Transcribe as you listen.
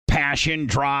Passion,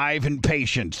 drive, and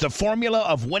patience. The formula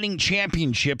of winning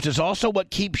championships is also what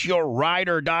keeps your ride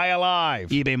or die alive.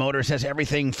 eBay Motors has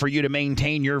everything for you to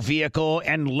maintain your vehicle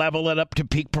and level it up to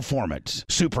peak performance.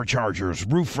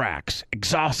 Superchargers, roof racks,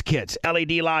 exhaust kits,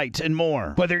 LED lights, and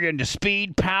more. Whether you're into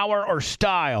speed, power, or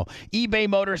style, eBay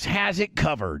Motors has it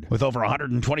covered. With over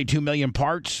 122 million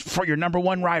parts for your number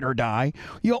one ride or die,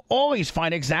 you'll always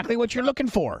find exactly what you're looking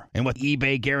for. And with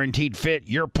eBay Guaranteed Fit,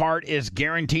 your part is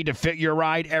guaranteed to fit your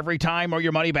ride every time or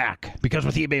your money back. Because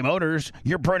with eBay Motors,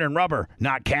 you're burning rubber,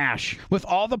 not cash. With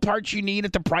all the parts you need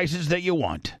at the prices that you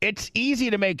want. It's easy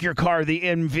to make your car the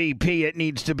MVP it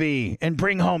needs to be and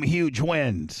bring home huge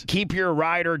wins. Keep your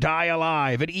ride or die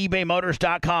alive at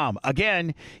ebaymotors.com.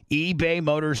 Again,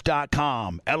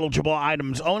 ebaymotors.com. Eligible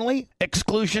items only.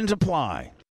 Exclusions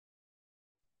apply.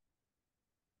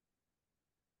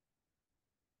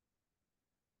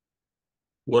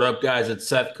 What up, guys? It's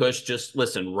Seth Cush. Just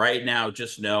listen, right now,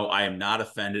 just know I am not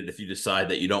offended if you decide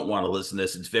that you don't want to listen to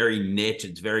this. It's very niche.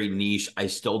 It's very niche. I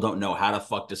still don't know how the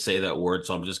fuck to say that word,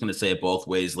 so I'm just going to say it both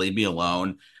ways. Leave me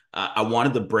alone. I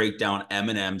wanted to break down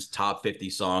Eminem's top 50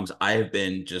 songs. I have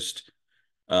been just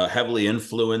heavily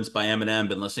influenced by Eminem.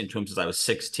 Been listening to him since I was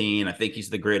 16. I think he's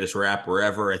the greatest rapper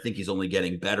ever. I think he's only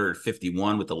getting better at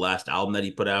 51 with the last album that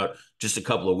he put out just a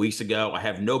couple of weeks ago. I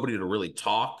have nobody to really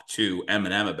talk to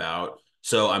Eminem about.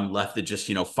 So I'm left to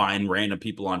just, find random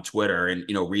people on Twitter and,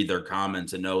 read their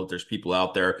comments and know that there's people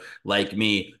out there like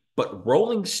me. But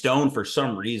Rolling Stone, for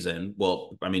some reason,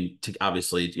 well, I mean,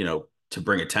 obviously, to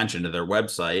bring attention to their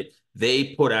website,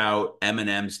 they put out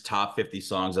Eminem's top 50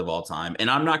 songs of all time. And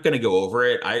I'm not going to go over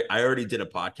it. I already did a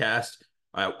podcast.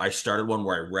 I started one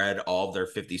where I read all of their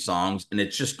 50 songs, and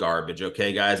it's just garbage.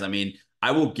 Okay, guys? I mean, I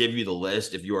will give you the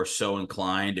list if you are so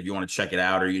inclined, if you want to check it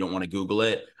out or you don't want to Google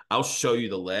it. I'll show you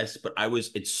the list, but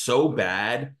it's so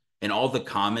bad. And all the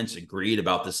comments agreed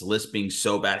about this list being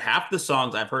so bad. Half the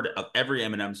songs I've heard of every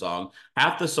Eminem song,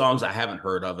 half the songs I haven't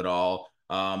heard of at all.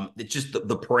 It's just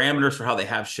the parameters for how they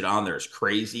have shit on there is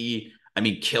crazy. I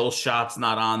mean, Kill Shot's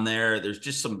not on there. There's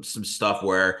just some stuff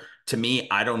where, to me,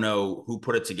 I don't know who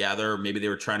put it together. Maybe they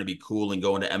were trying to be cool and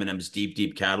go into Eminem's deep,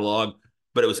 deep catalog,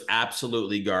 but it was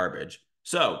absolutely garbage.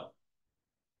 So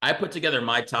I put together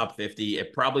my top 50.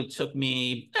 It probably took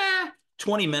me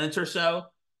 20 minutes or so.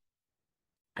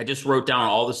 I just wrote down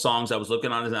all the songs I was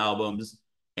looking on his albums,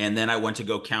 and then I went to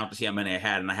go count to see how many I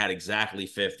had, and I had exactly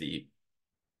 50.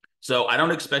 So I don't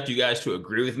expect you guys to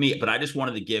agree with me, but I just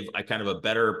wanted to give a kind of a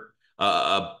better,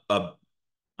 I'm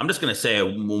just going to say a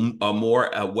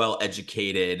more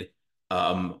well-educated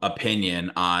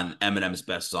opinion on Eminem's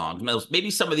best songs. Maybe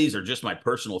some of these are just my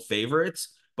personal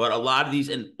favorites, but a lot of these,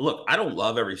 and look, I don't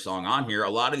love every song on here. A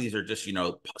lot of these are just,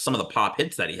 some of the pop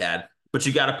hits that he had, but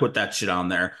you got to put that shit on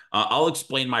there. I'll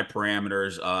explain my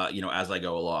parameters, as I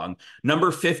go along.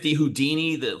 Number 50,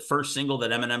 Houdini, the first single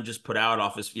that Eminem just put out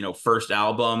off his, first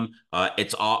album. Or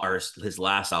his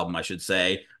last album, I should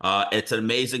say. It's an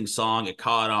amazing song. It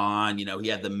caught on. He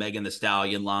had the Megan Thee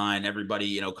Stallion line.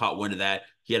 Everybody, caught wind of that.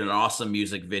 He had an awesome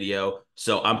music video.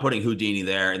 So I'm putting Houdini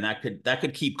there, and that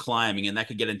could keep climbing, and that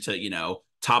could get into,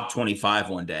 top 25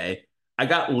 one day. I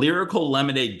got Lyrical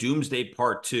Lemonade Doomsday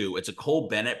Part 2. It's a Cole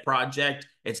Bennett project.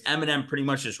 It's Eminem pretty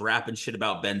much just rapping shit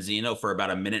about Benzino for about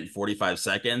 1 minute and 45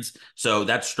 seconds. So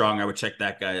that's strong. I would check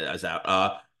that guy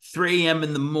out. 3 a.m.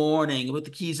 in the morning with the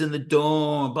keys in the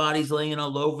door, bodies laying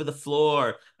all over the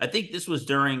floor. I think this was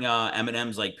during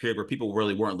Eminem's period where people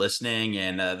really weren't listening.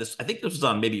 And I think this was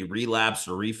on maybe Relapse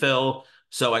or Refill.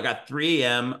 So I got 3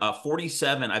 a.m.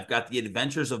 47, I've got The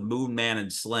Adventures of Moon Man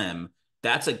and Slim.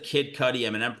 That's a Kid Cudi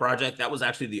Eminem project. That was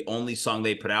actually the only song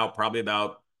they put out probably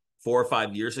about 4 or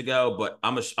 5 years ago. But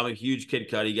I'm a huge Kid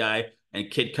Cudi guy, and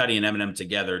Kid Cudi and Eminem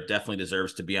together definitely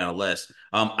deserves to be on a list.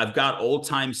 I've got Old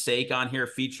Time Sake on here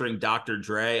featuring Dr.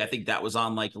 Dre. I think that was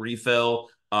on Refill.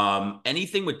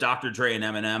 Anything with Dr. Dre and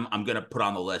Eminem, I'm gonna put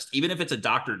on the list. Even if it's a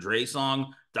Dr. Dre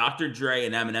song, Dr. Dre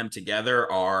and Eminem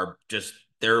together are just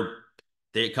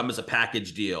they come as a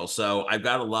package deal. So I've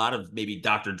got a lot of maybe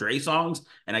Dr. Dre songs,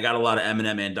 and I got a lot of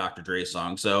Eminem and Dr. Dre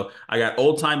songs. So I got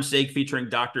Old Time Sake featuring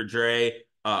Dr. Dre,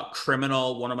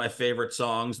 Criminal, one of my favorite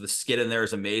songs. The skit in there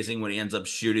is amazing when he ends up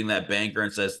shooting that banker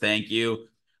and says, thank you.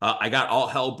 I got All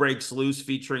Hell Breaks Loose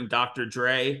featuring Dr.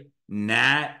 Dre,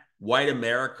 Nat, White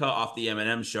America off the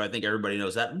Eminem show. I think everybody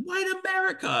knows that. White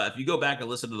America. If you go back and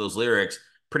listen to those lyrics,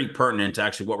 pretty pertinent to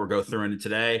actually what we're going through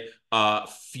today.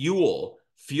 Fuel.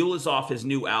 Fuel is off his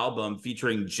new album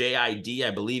featuring JID, I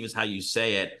believe is how you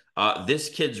say it. This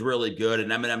kid's really good,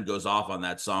 and Eminem goes off on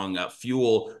that song.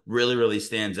 Fuel really, really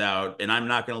stands out, and I'm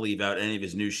not going to leave out any of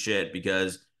his new shit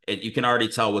because You can already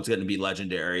tell what's going to be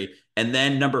legendary. And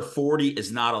then number 40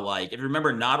 is Not Alike. If you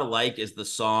remember, Not Alike is the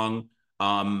song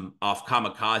off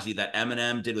Kamikaze that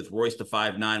Eminem did with Royce da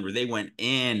 5'9", where they went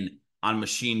in on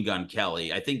Machine Gun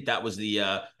Kelly. I think that was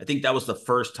the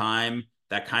first time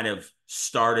that kind of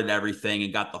started everything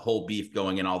and got the whole beef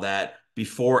going and all that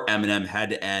before Eminem had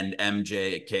to end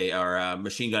MJK or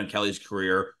Machine Gun Kelly's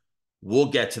career. We'll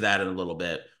get to that in a little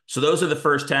bit. So those are the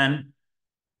first 10.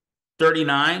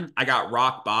 39, I got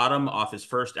Rock Bottom off his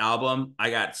first album. I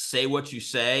got Say What You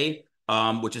Say,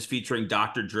 which is featuring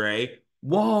Dr. Dre.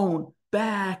 Won't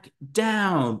back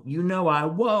down. You know I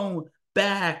won't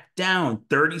back down.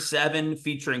 37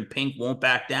 featuring Pink, Won't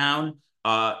Back Down.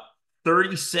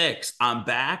 36, I'm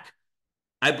Back.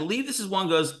 I believe this is one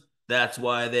goes, that's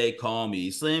why they call me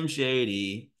Slim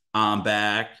Shady. I'm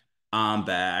back. I'm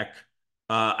back.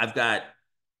 I've got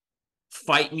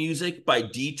Fight Music by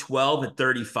D12 at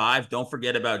 35. Don't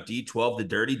forget about D12, the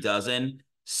Dirty Dozen.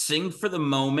 Sing for the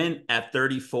Moment at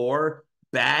 34.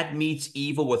 Bad Meets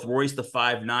Evil with Royce da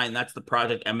 5'9". That's the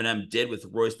project Eminem did with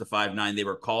Royce da 5'9". They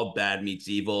were called Bad Meets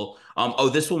Evil.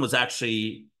 This one was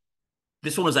actually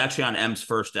on M's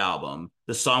first album.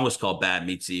 The song was called Bad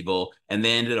Meets Evil, and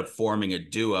they ended up forming a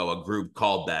duo, a group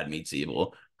called Bad Meets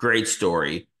Evil. Great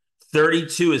story.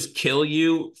 32 is Kill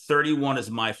You. 31 is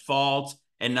My Fault.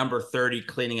 And number 30,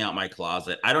 Cleaning Out My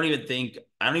Closet. I don't even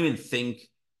think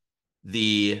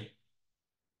the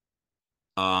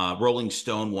Rolling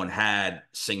Stone one had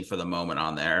Sing for the Moment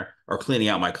on there, or Cleaning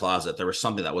Out My Closet. There was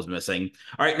something that was missing.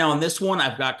 All right, now on this one,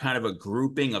 I've got kind of a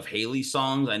grouping of Haley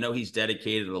songs. I know he's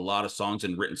dedicated a lot of songs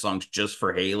and written songs just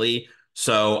for Haley.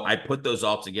 So I put those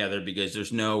all together because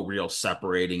there's no real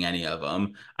separating any of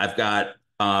them. I've got,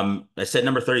 I said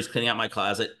number 30 is Cleaning Out My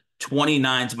Closet.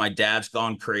 29's My Dad's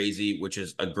Gone Crazy, which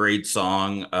is a great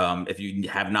song. If you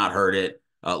have not heard it,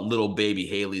 little baby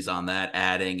Haley's on that,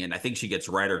 adding, and I think she gets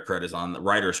writer's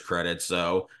credits.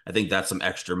 So I think that's some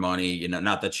extra money,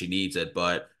 not that she needs it,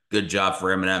 but good job for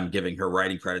Eminem giving her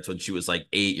writing credits when she was like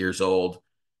 8 years old.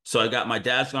 So I got My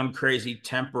Dad's Gone Crazy,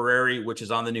 Temporary, which is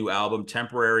on the new album.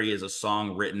 Temporary is a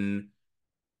song written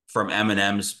from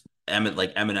Eminem's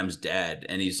dad,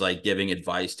 and he's like giving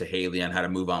advice to Haley on how to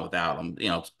move on without him.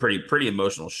 It's pretty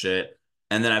emotional shit.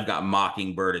 And then I've got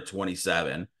Mockingbird at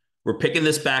 27. We're picking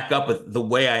this back up with The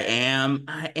Way I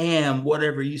Am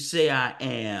whatever you say I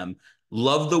am.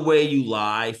 Love the Way You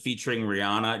Lie featuring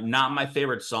Rihanna. Not my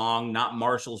favorite song, not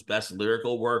Marshall's best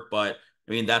lyrical work, but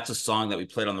I mean, that's a song that we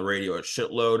played on the radio a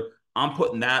shitload. I'm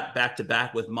putting that back to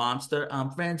back with Monster.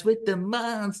 I'm friends with the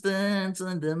monsters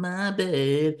under my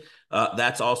bed.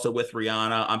 That's also with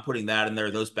Rihanna. I'm putting that in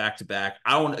there. Those back to back.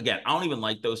 I don't even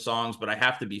like those songs, but I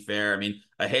have to be fair. I mean,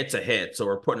 a hit's a hit, so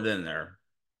we're putting it in there.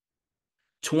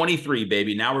 23,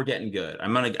 baby. Now we're getting good.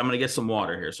 I'm gonna get some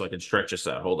water here so I can stretch this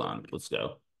out. Hold on. Let's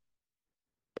go.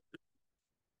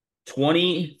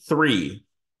 23.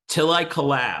 Till I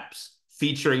Collapse.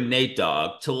 Featuring Nate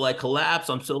Dogg. Till I Collapse,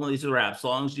 I'm still in these raps. As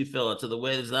long as you feel it, to the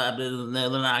way they're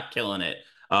not killing it.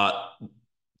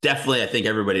 Definitely, I think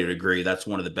everybody would agree. That's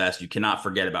one of the best. You cannot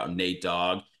forget about Nate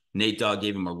Dogg. Nate Dogg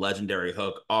gave him a legendary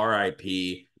hook,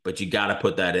 R.I.P., but you got to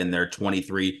put that in there.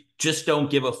 23. Just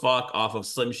Don't Give a Fuck off of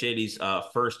Slim Shady's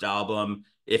first album.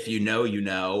 If you know, you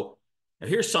know. Now,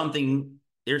 here's something.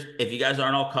 If you guys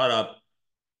aren't all caught up,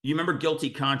 you remember Guilty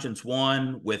Conscience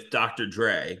 1 with Dr.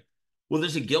 Dre? Well,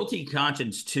 there's a Guilty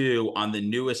Conscience 2 on the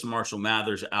newest Marshall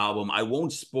Mathers album. I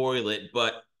won't spoil it,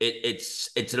 but it's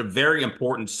a very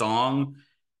important song.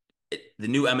 The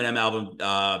new Eminem album,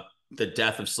 The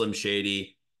Death of Slim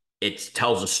Shady, it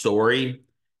tells a story,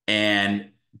 and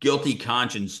Guilty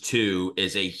Conscience 2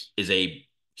 is a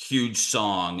huge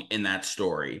song in that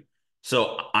story.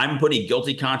 So I'm putting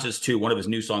Guilty Conscience 2, one of his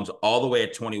new songs, all the way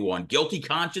at 21. Guilty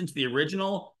Conscience, the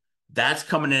original, that's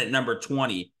coming in at number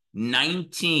 20.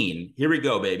 19, here we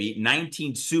go, baby.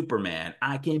 19, Superman.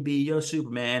 I can be your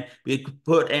Superman. We could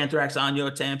put anthrax on your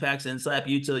Tampax and slap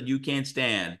you till you can't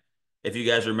stand. If you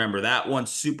guys remember that one,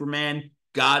 Superman.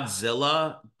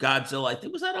 Godzilla, I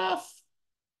think, was that off?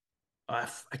 I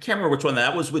can't remember which one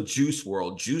that was with Juice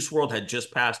WRLD. Juice WRLD had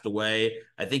just passed away.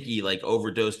 I think he like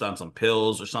overdosed on some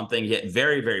pills or something. He had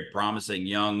very, very promising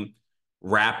young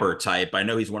rapper type. I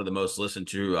know he's one of the most listened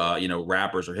to,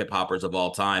 rappers or hip hoppers of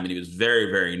all time, and he was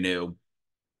very, very new.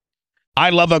 I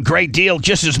love a great deal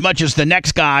just as much as the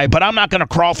next guy, but I'm not going to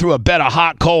crawl through a bed of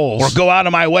hot coals or go out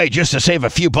of my way just to save a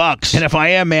few bucks. And if I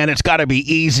am, man, it's got to be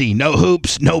easy. No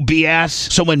hoops, no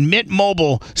BS. So when Mint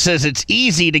Mobile says it's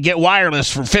easy to get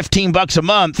wireless for $15 a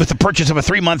month with the purchase of a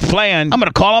 3-month plan, I'm going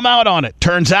to call them out on it.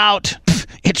 Turns out,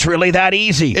 It's really that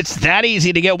easy. It's that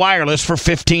easy to get wireless for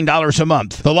 $15 a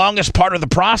month. The longest part of the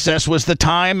process was the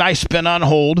time I spent on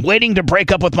hold waiting to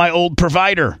break up with my old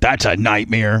provider. That's a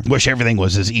nightmare. Wish everything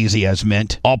was as easy as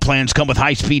Mint. All plans come with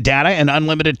high-speed data and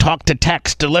unlimited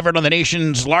talk-to-text delivered on the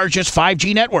nation's largest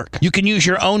 5G network. You can use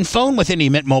your own phone with any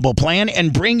Mint Mobile plan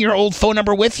and bring your old phone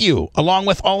number with you, along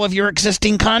with all of your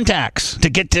existing contacts. To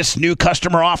get this new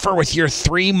customer offer with your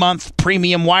 3-month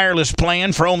premium wireless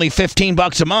plan for only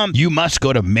 $15 a month, you must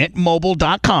go to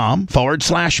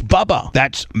mintmobile.com/Bubba.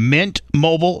 That's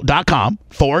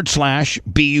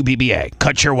mintmobile.com/BUBBA.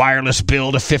 Cut your wireless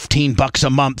bill to $15 a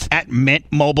month at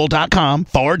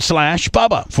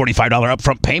mintmobile.com/Bubba. $45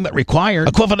 upfront payment required,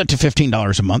 equivalent to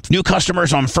 $15 a month. New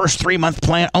customers on first 3-month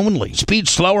plan only. Speed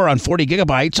slower on 40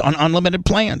 gigabytes on unlimited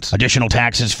plans. Additional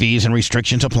taxes, fees, and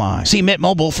restrictions apply. See Mint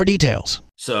Mobile for details.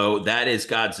 So that is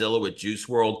Godzilla with Juice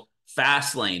WRLD.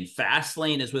 Fastlane.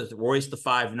 Fastlane is with Royce the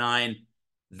 5'9".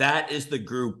 That is the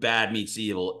group Bad Meets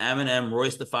Evil. Eminem,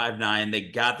 Royce the 5'9". They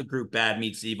got the group Bad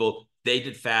Meets Evil. They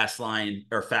did Fastlane.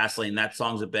 That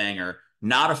song's a banger.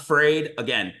 Not Afraid.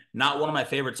 Again, not one of my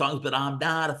favorite songs, but I'm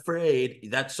Not Afraid.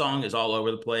 That song is all over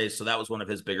the place. So that was one of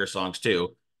his bigger songs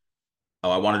too.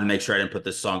 Oh, I wanted to make sure I didn't put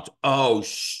this song. Oh,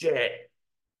 shit.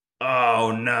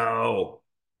 Oh, no.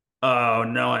 Oh,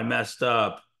 no, I messed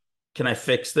up. Can I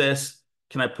fix this?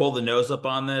 Can I pull the nose up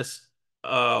on this?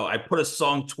 Oh, I put a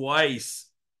song twice.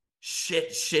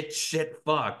 Shit,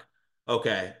 fuck.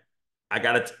 Okay.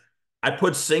 I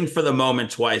put Sing for the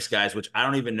Moment twice, guys, which I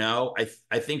don't even know.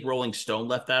 I think Rolling Stone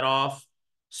left that off,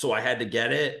 so I had to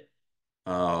get it.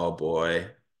 Oh, boy.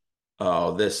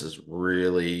 Oh, this is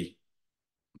really...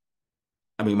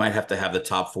 I mean, we might have to have the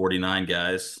top 49,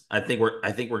 guys. I think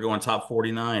we're going top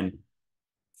 49.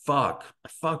 Fuck. I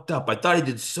fucked up. I thought he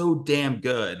did so damn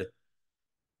good.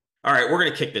 All right, we're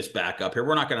going to kick this back up here.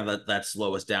 We're not going to let that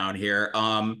slow us down here.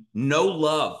 No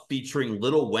Love featuring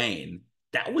Lil Wayne.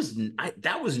 That was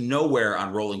nowhere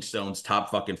on Rolling Stone's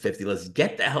top fucking 50 list.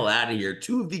 Get the hell out of here.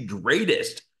 Two of the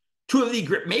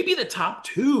maybe the top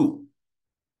 2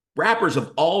 rappers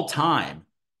of all time.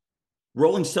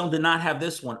 Rolling Stone did not have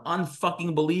this one.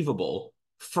 Unfucking believable.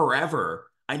 Forever.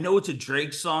 I know it's a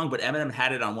Drake song, but Eminem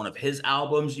had it on one of his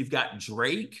albums. You've got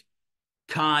Drake,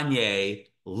 Kanye,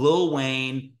 Lil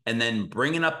Wayne, and then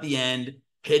bringing up the end,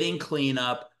 hitting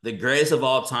cleanup, the greatest of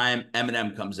all time,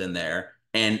 Eminem comes in there.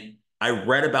 And I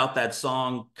read about that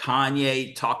song.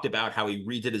 Kanye talked about how he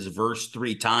redid his verse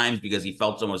 3 times because he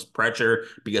felt so much pressure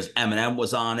because Eminem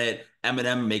was on it.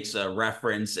 Eminem makes a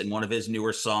reference in one of his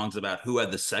newer songs about who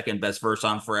had the second best verse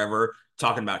on Forever,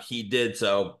 talking about he did.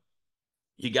 So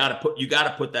you gotta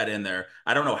put that in there.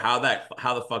 I don't know how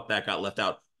the fuck that got left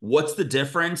out. What's the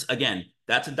difference? Again,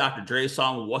 that's a Dr. Dre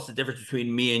song. What's the difference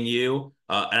between Me and You?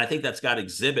 And I think that's got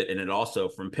Exhibit in it also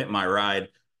from Pimp My Ride.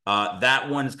 That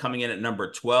one is coming in at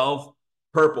number 12.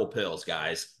 Purple Pills,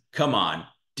 guys. Come on.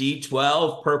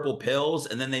 D12, Purple Pills.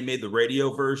 And then they made the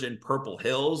radio version, Purple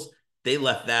Hills. They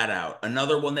left that out.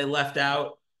 Another one they left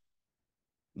out,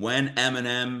 when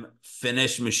Eminem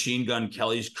finished Machine Gun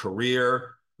Kelly's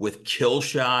career with Kill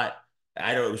Shot.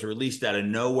 I know it was released out of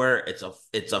nowhere. It's a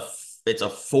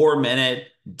 4-minute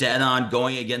dead on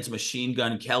going against Machine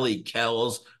Gun Kelly,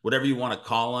 Kells, whatever you want to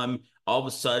call him. All of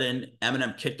a sudden,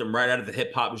 Eminem kicked him right out of the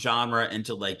hip hop genre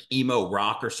into like emo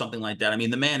rock or something like that. I mean,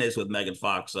 the man is with Megan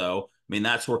Fox, so I mean,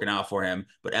 that's working out for him.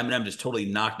 But Eminem just totally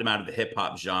knocked him out of the hip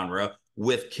hop genre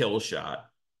with Kill Shot.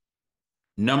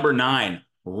 Number 9,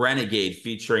 Renegade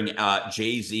featuring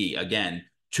Jay-Z. Again,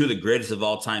 two of the greatest of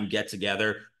all time get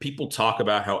together. People talk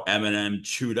about how Eminem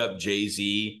chewed up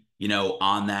Jay-Z,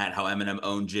 on that, how Eminem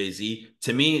owned Jay-Z.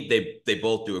 To me, they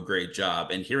both do a great job.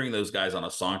 And hearing those guys on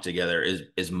a song together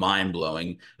is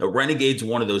mind-blowing. Renegade's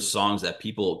one of those songs that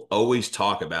people always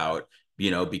talk about,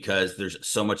 because there's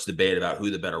so much debate about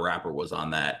who the better rapper was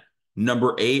on that.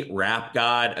 Number 8, Rap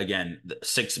God. Again,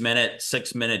 6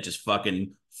 minute, just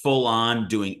fucking full on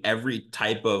doing every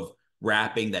type of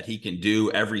rapping that he can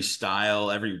do, every style,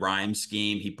 every rhyme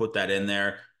scheme. He put that in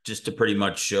there just to pretty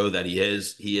much show that he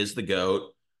is the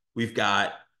GOAT. We've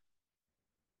got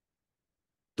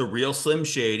The Real Slim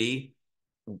Shady,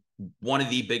 one of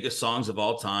the biggest songs of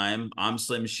all time. I'm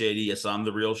Slim Shady. Yes, I'm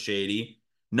the real Shady.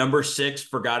 Number 6,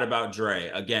 Forgot About Dre.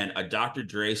 Again, a Dr.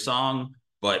 Dre song,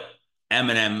 but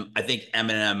Eminem, I think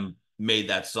Eminem made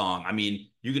that song. I mean,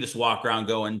 you could just walk around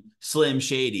going, Slim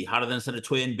Shady, hotter than a set of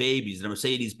twin babies, and a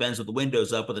Mercedes Benz with the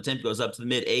windows up, but the temp goes up to the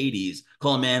mid 80s.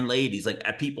 Call them man ladies. Like,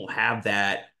 people have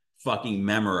that fucking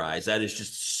memorized. That is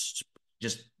just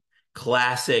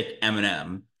classic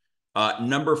Eminem.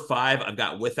 Number 5, I've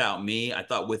got Without Me. I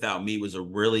thought Without Me was a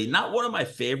really, not one of my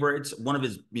favorites, one of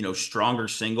his, stronger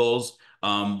singles.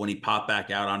 when he popped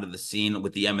back out onto the scene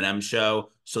with the Eminem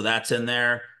show. So that's in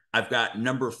there. I've got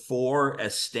number 4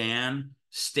 as Stan.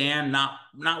 Stan, not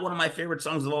one of my favorite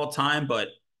songs of all time, but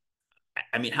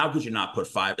I mean, how could you not put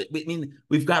 5? I mean,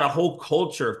 we've got a whole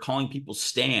culture of calling people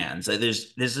stans. It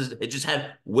just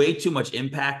had way too much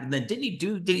impact. And then did he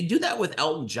do that with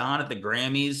Elton John at the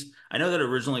Grammys? I know that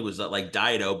originally was like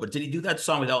Dido, but did he do that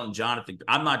song with Elton John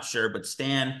I'm not sure, but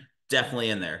Stan definitely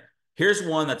in there. Here's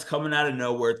one that's coming out of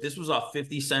nowhere. This was off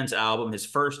 50 Cent's album, his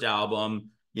first album.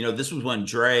 You know, this was when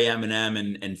Dre,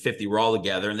 Eminem, and 50 were all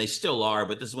together, and they still are,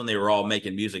 but this is when they were all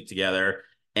making music together.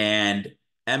 And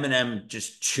Eminem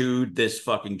just chewed this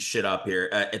fucking shit up here.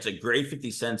 It's a great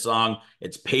 50 Cent song.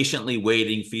 It's Patiently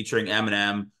Waiting featuring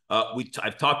Eminem.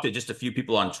 I've talked to just a few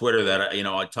people on Twitter that,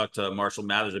 I talked to Marshall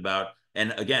Mathers about.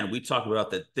 And again, we talked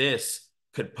about that this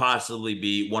could possibly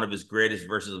be one of his greatest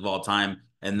verses of all time.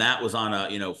 And that was on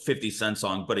a, 50 Cent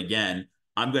song. But again,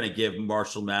 I'm going to give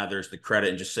Marshall Mathers the credit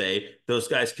and just say those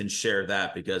guys can share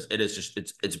that because it is just,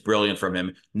 it's brilliant from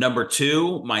him. Number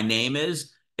 2, My Name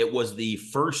Is. It was the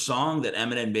first song that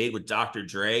Eminem made with Dr.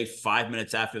 Dre 5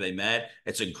 minutes after they met.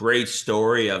 It's a great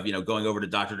story of, going over to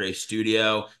Dr. Dre's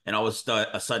studio, and all of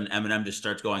a sudden Eminem just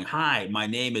starts going, "Hi, my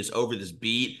name is," over this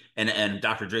beat. And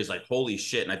Dr. Dre's like, "Holy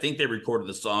shit." And I think they recorded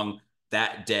the song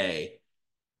that day.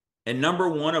 And number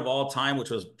 1 of all time,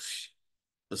 which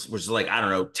was like, I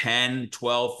don't know, 10,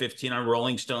 12, 15 on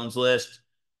Rolling Stone's list,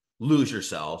 Lose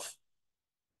Yourself.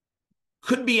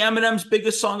 Could be Eminem's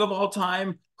biggest song of all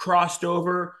time, crossed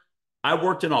over. I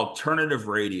worked in alternative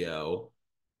radio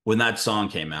when that song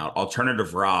came out,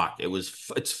 alternative rock.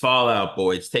 It's Fall Out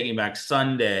Boy, it's Taking Back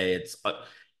Sunday.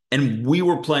 And we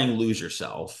were playing Lose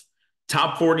Yourself.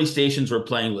 Top 40 stations were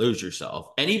playing Lose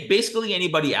Yourself. Basically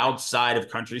anybody outside of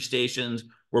country stations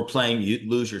were playing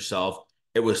Lose Yourself.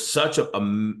 It was such a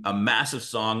massive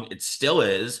song. It still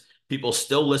is. People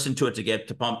still listen to it to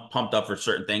get pumped up for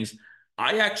certain things.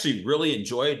 I actually really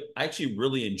enjoyed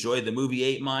the movie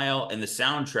 8 Mile, and the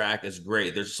soundtrack is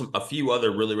great. There's a few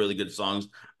other really, really good songs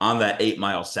on that 8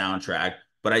 Mile soundtrack,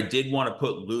 but I did want to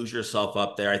put Lose Yourself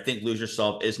up there. I think Lose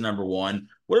Yourself is number 1.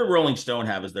 What did Rolling Stone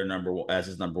have as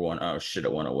his number 1? Oh shit,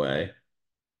 it went away.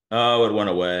 Oh, it went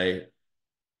away.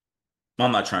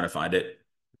 I'm not trying to find it.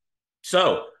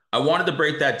 So I wanted to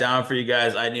break that down for you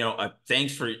guys.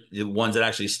 Thanks for the ones that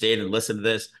actually stayed and listened to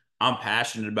this. I'm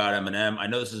passionate about Eminem. I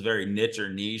know this is very niche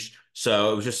or niche,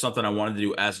 so it was just something I wanted to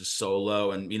do as a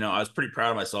solo. And I was pretty proud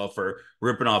of myself for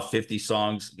ripping off 50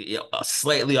 songs,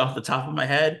 slightly off the top of my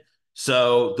head.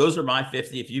 So those are my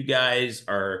 50. If you guys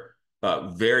are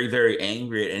very, very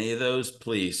angry at any of those,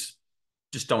 please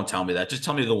just don't tell me that. Just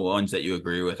tell me the ones that you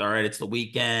agree with. All right, it's the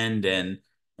weekend, and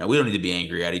we don't need to be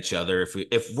angry at each other.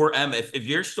 If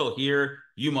you're still here,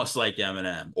 you must like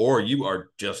Eminem, or you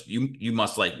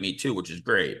must like me too, which is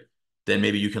great. Then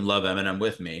maybe you can love Eminem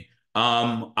with me.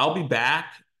 I'll be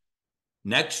back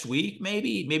next week,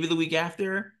 maybe the week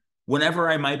after, whenever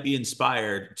I might be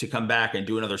inspired to come back and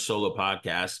do another solo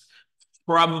podcast.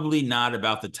 Probably not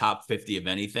about the top 50 of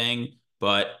anything,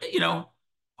 but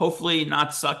hopefully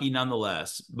not sucky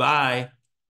nonetheless. Bye.